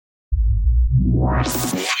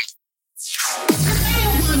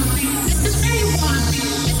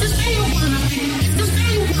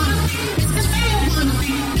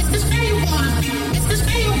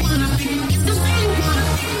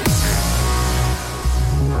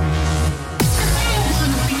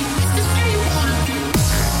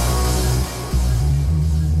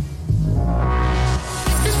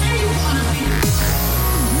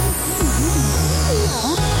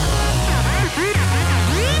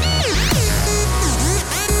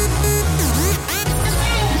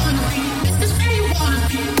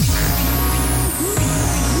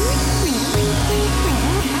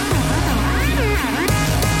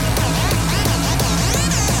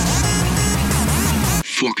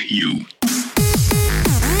Fuck you.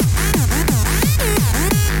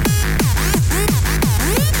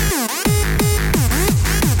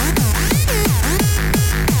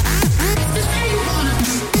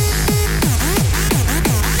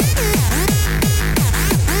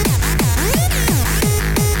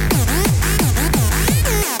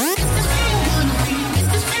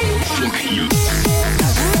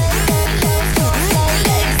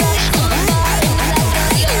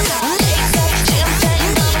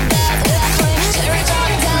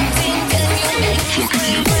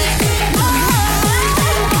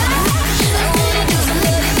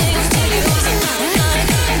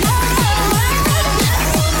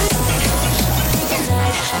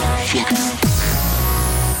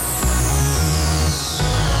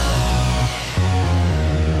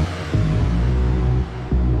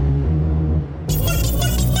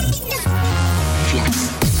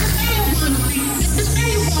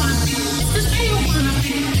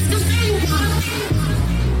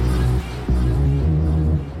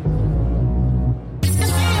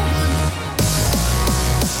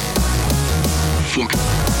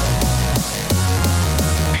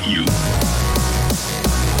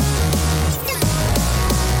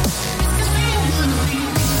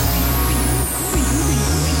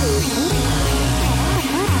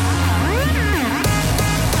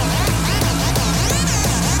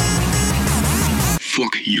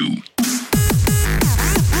 Fuck you.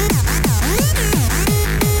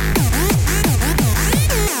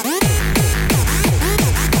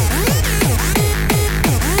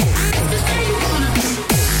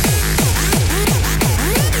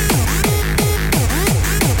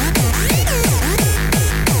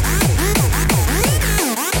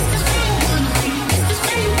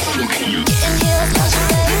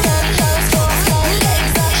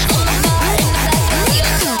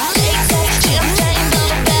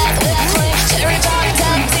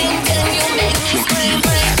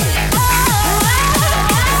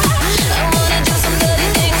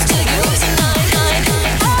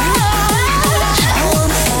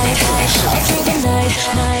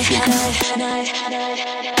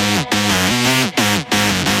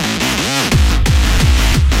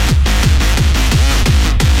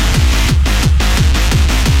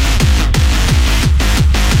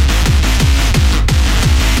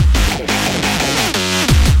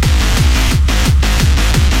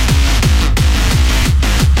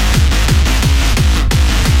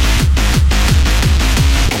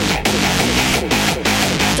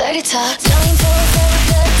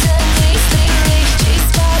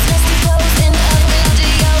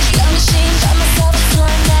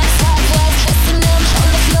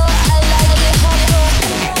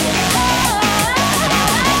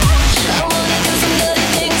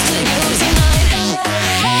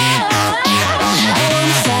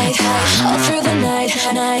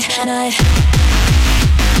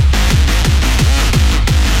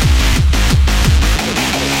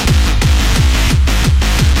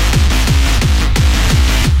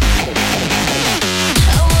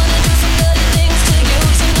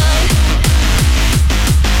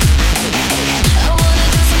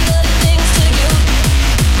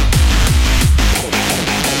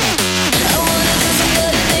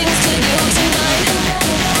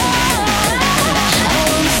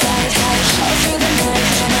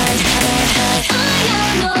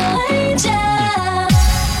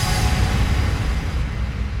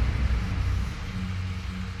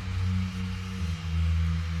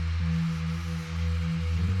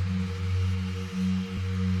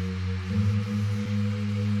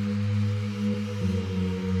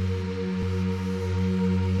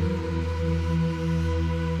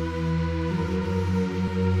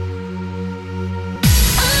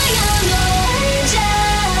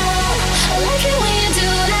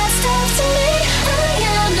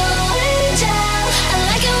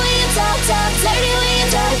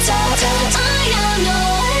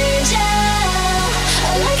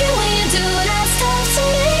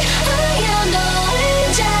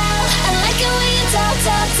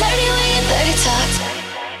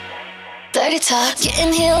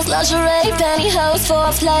 Getting heels, lingerie, pantyhose,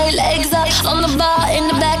 foreplay, legs up on the bar in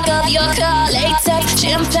the back of your car. Latex,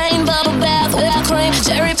 champagne, bubble bath, whipped cream,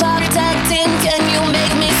 cherry pop, tag team. Can you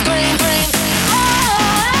make me scream?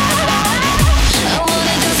 I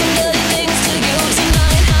wanna do some dirty things to you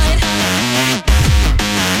tonight.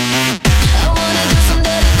 I wanna do some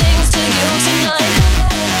dirty things to you tonight.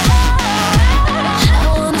 I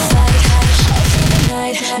wanna fight all through the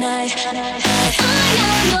night. I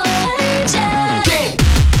am no angel.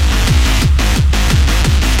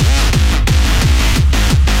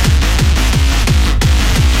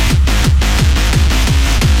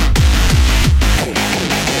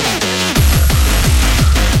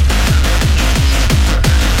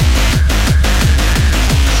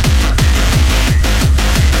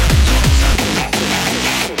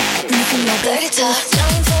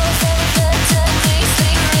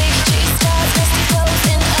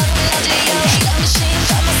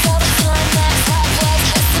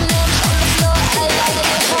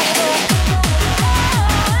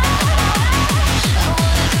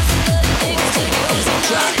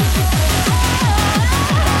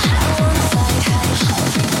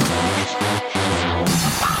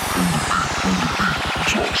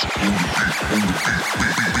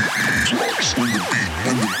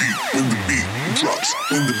 drops.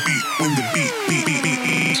 When the beat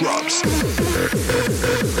drops.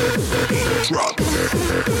 Beat drop.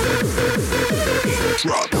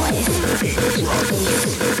 Drop. Beat drop.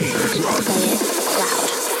 Beat drop. Play it loud.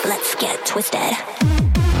 Let's get twisted.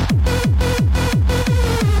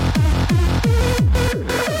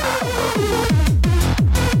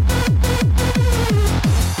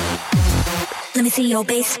 Let me see your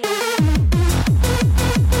bass.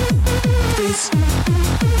 Bass.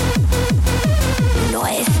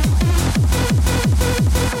 Noise.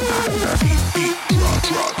 Beat drop.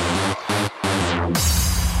 Drop.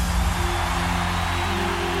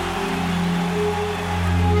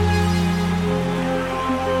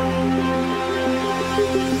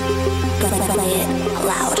 Play it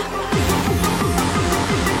loud.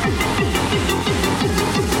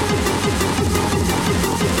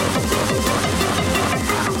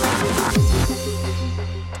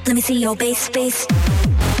 Let me see your bass, bass.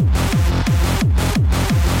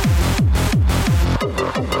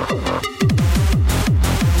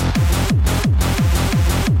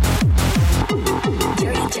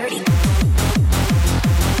 Dirty, dirty.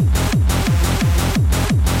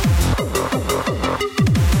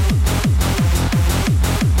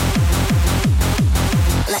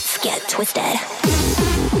 Let's get twisted.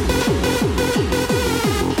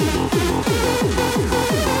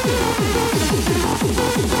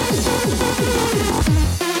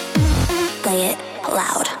 Play it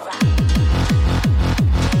loud.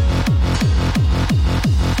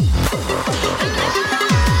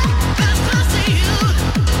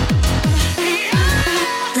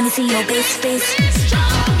 Let me see your bass, bass.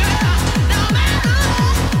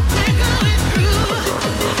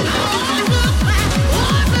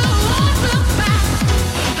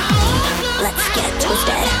 Let's get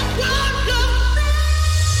twisted.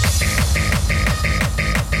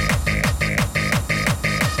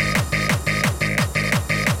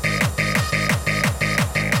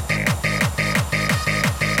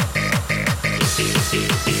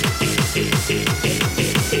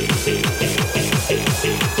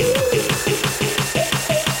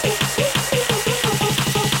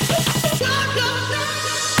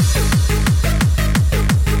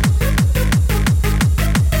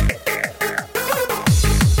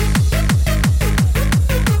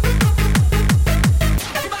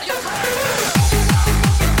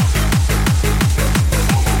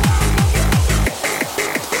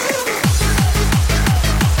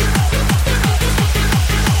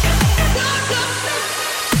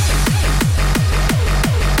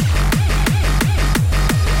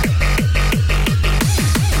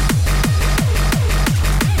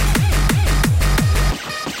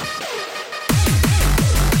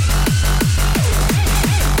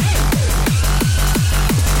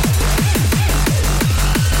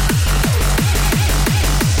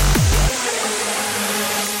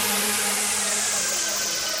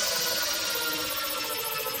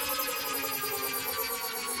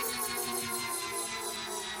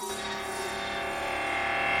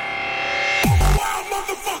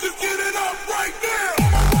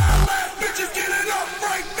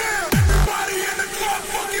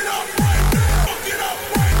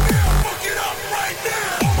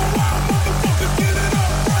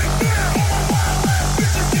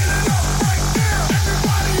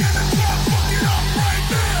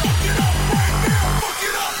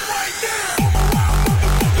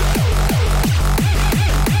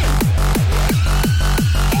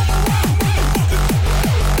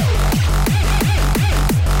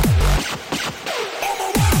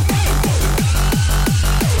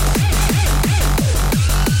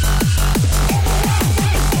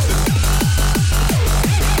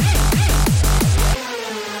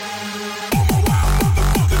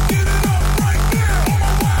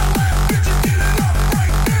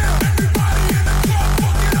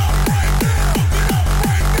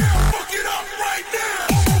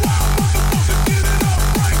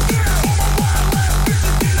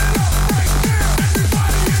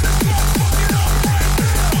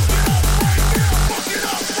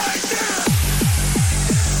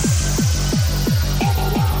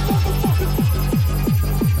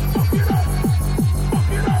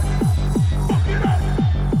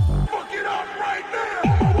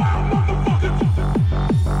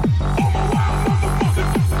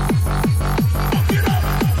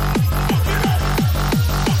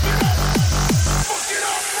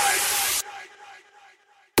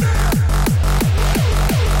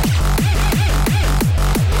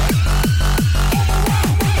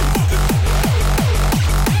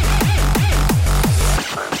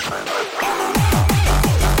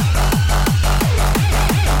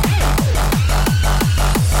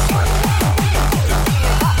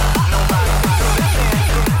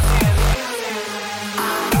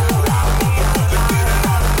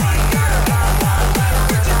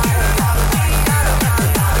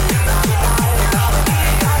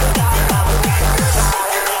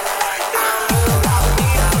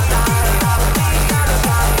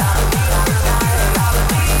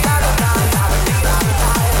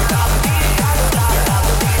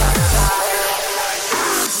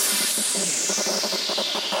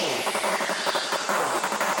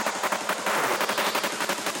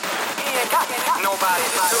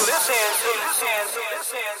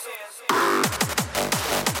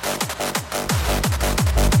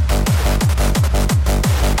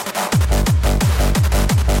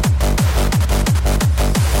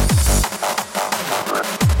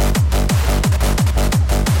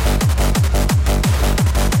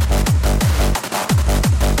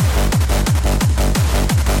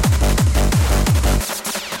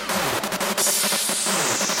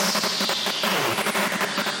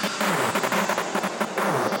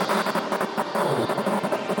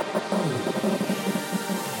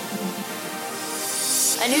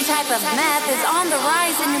 A new type of meth is on the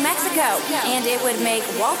rise in New Mexico, and it would make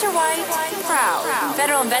Walter White proud.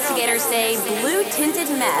 Federal investigators say blue-tinted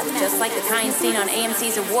meth, just like the kind seen on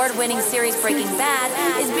AMC's award-winning series Breaking Bad,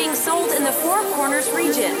 is being sold in the Four Corners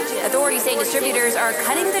region. Authorities say distributors are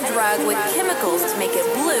cutting the drug with chemicals to make it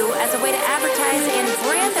blue as a way to advertise and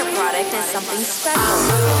brand their product as something special.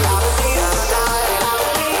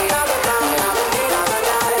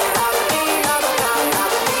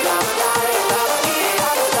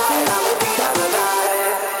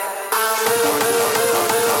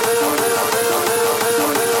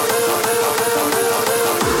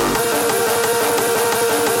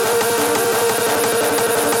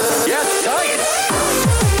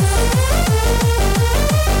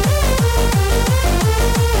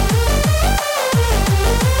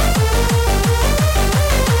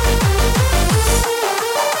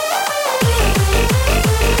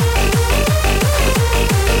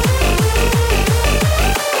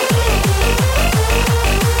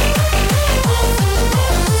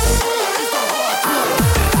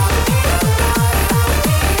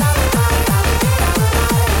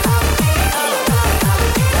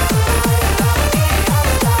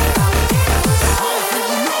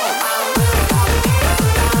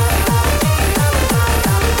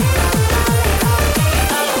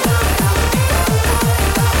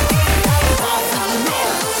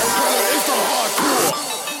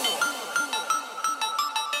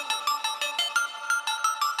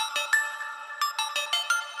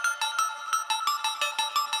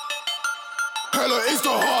 Hella is the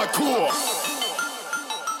hardcore.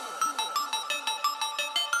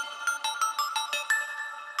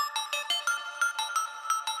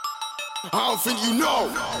 I don't think you know.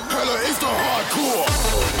 Hella is the hardcore.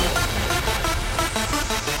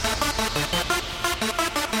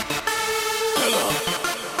 Hella.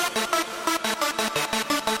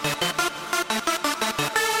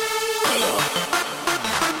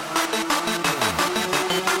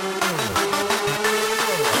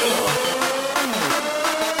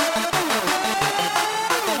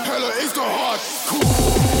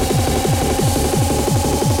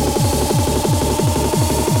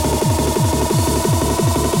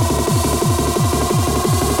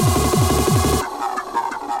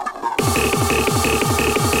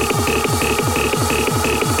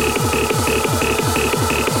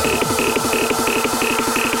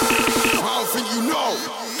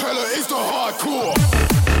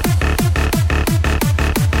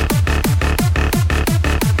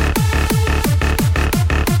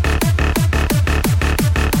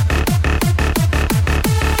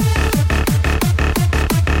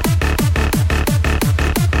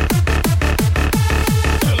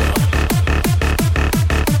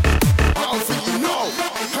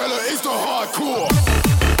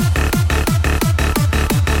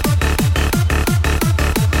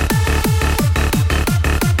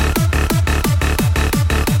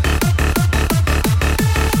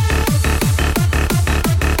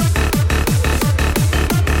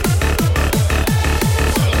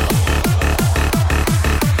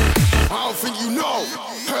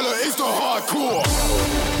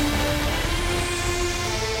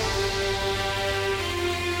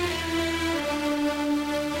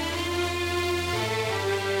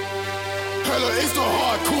 Hella is the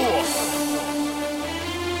hardcore.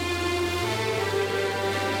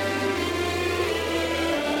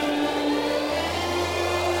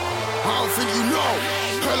 I don't think you know.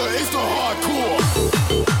 Hella is the hardcore.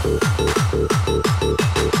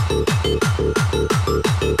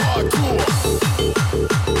 Hardcore.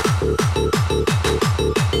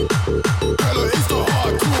 Hella is the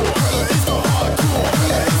hardcore. Hella is the hardcore. Hella is the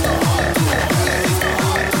hardcore. Hella is the hardcore. Hella is the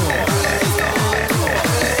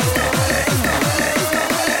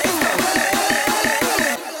hardcore.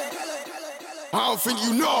 I don't think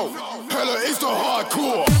you know. Hella is the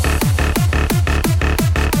hardcore.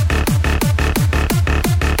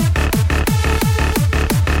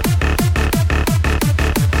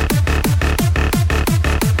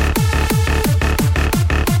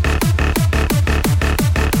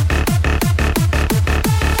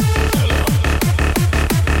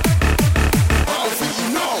 I don't think you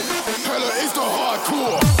know.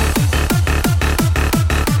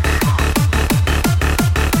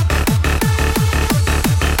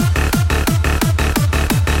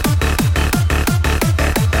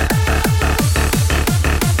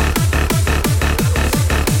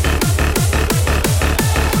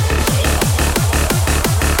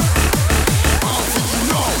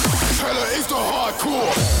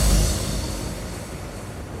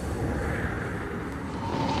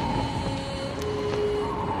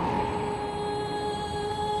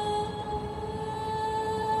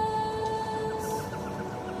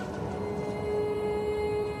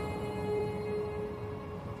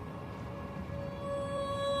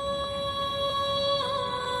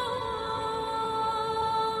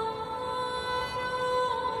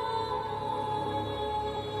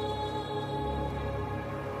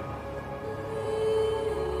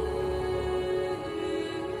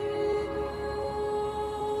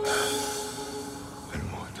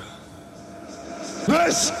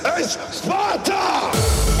 This is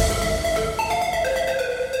Sparta!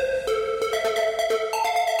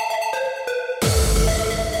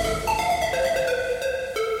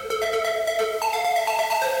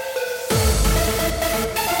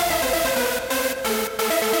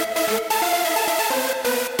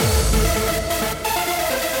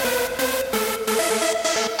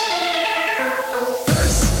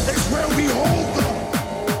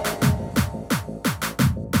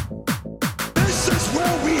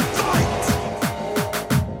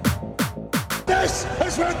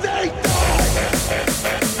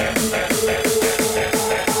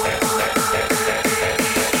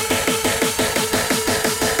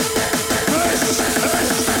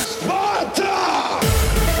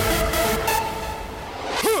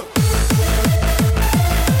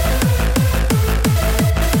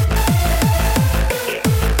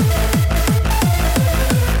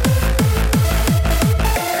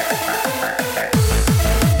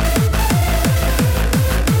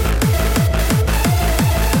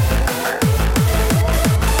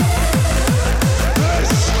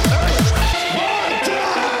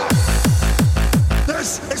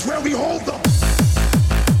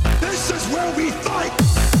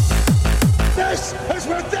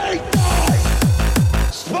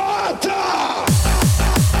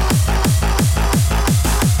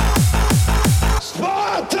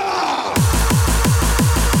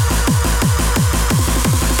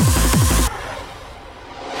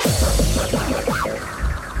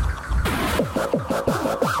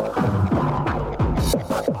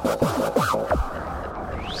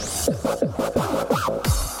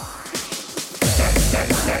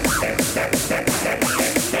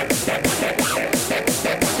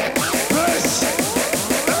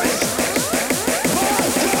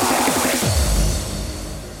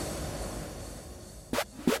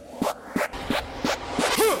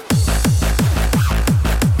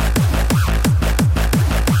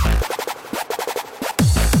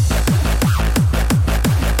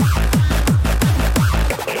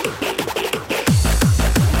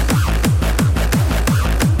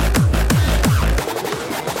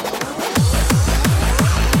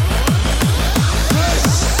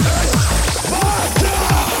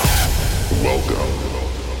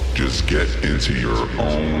 Into your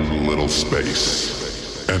own little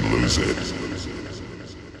space and lose it.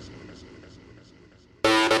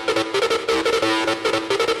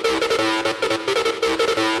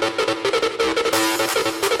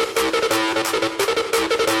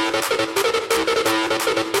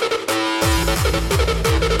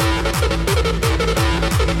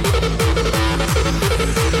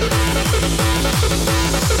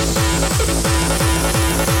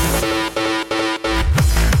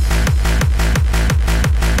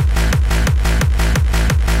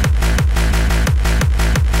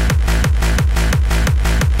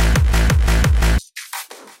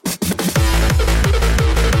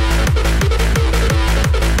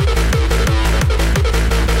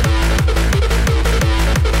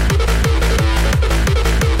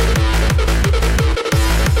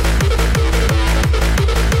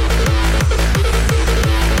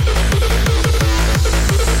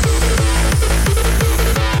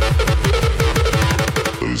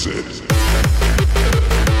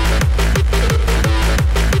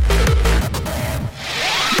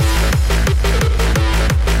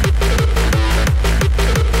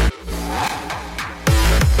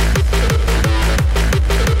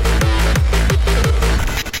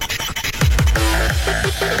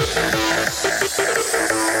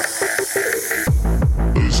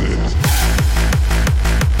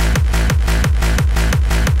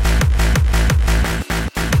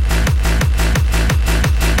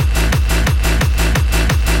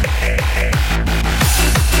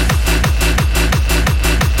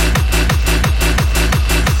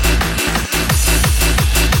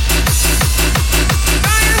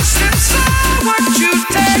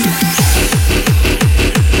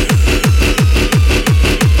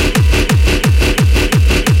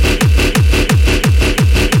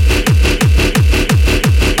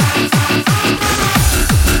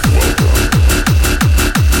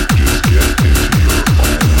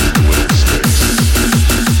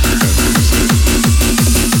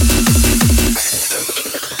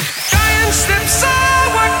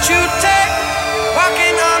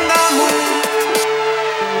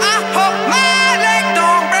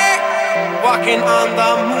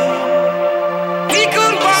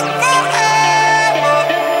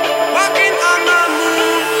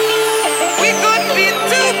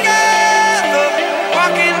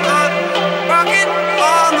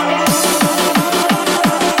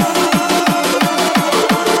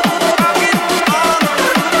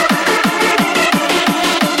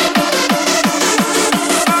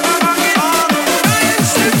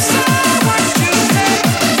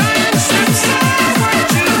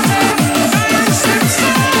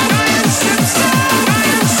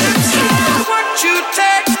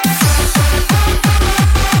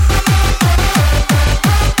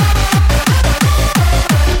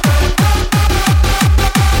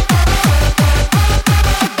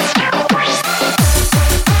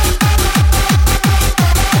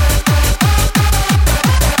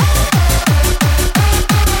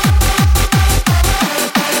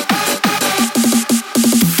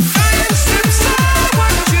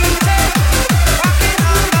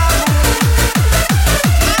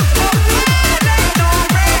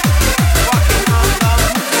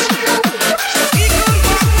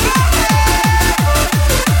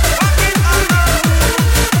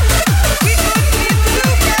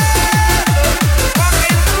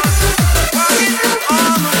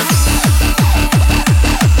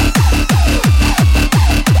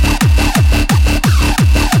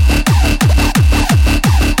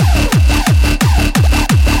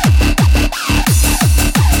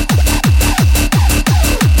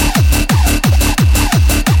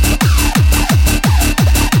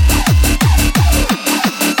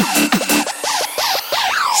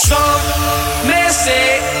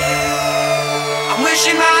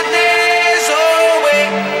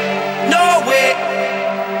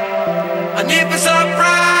 And if it's a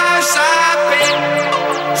price I pay,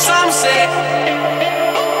 some say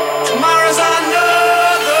tomorrow's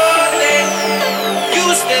another day.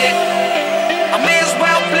 You stay, I may as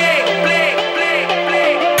well play.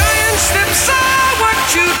 Giant steps are what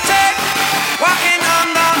you take, walking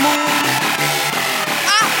on the moon.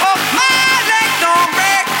 I hope my leg don't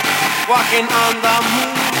break, walking on the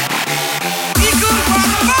moon. We could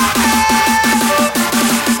walk forever,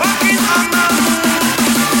 walking on the moon.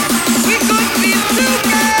 We could be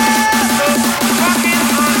together, walking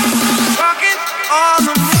on the moon.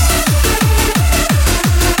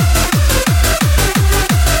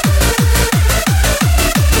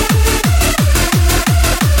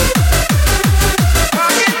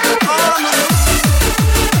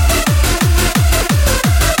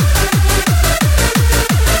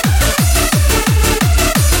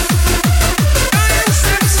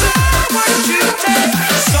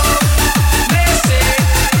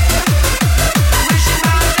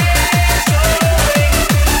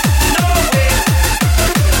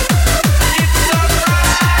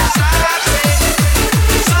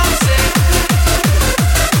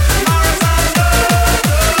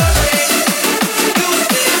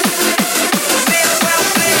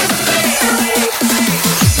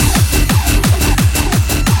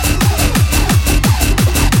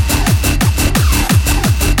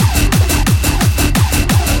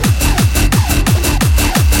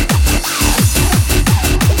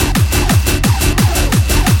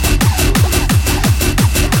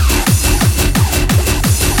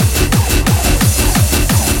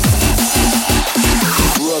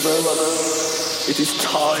 It is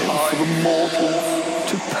time for the mortals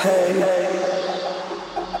to pay.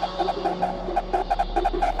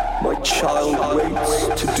 My child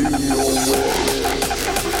waits to do your will.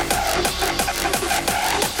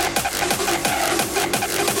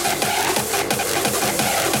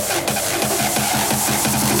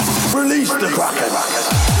 Release the Kraken!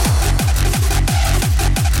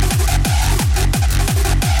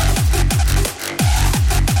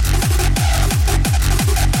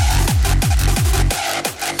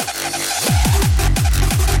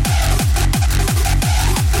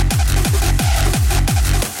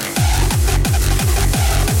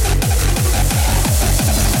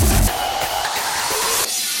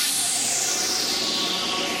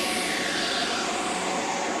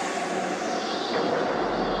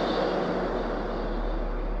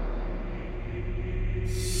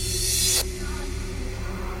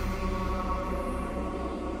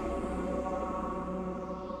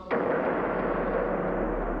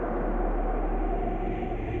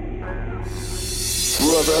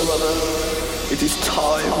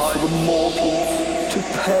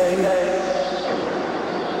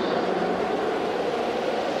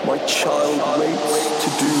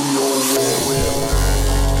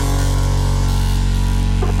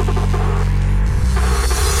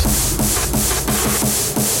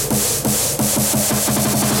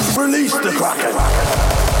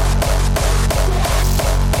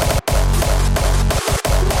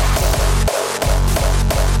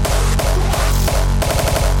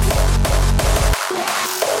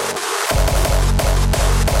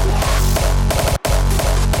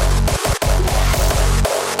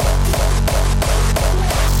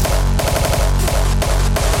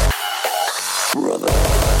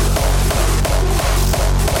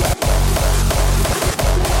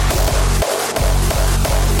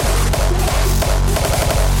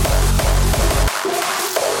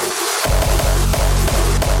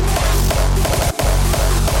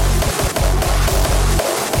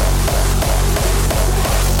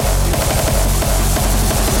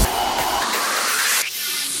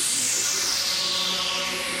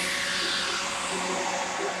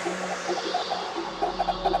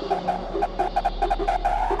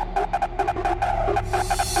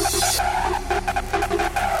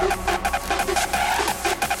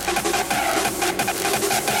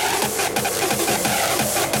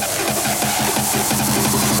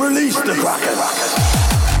 Release the Kraken!